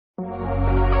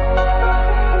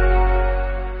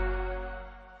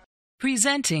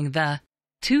Presenting the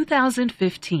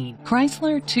 2015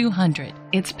 Chrysler 200.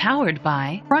 It's powered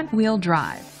by front-wheel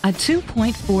drive, a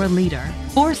 2.4-liter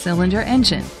four-cylinder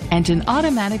engine, and an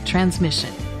automatic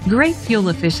transmission. Great fuel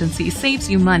efficiency saves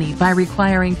you money by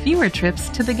requiring fewer trips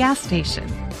to the gas station.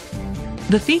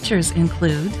 The features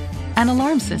include an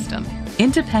alarm system,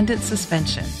 independent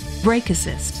suspension, brake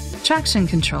assist, traction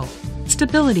control,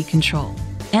 stability control,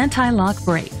 anti-lock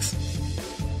brakes.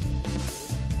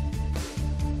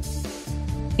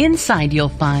 Inside you'll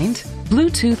find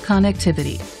Bluetooth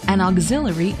connectivity, an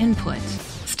auxiliary input,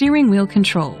 steering wheel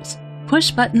controls,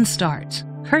 push-button start,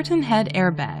 curtain head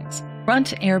airbags,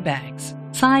 front airbags,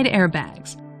 side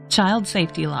airbags, child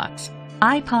safety locks,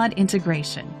 iPod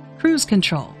integration, cruise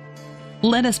control.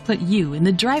 Let us put you in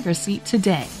the driver's seat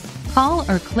today. Call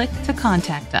or click to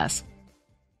contact us.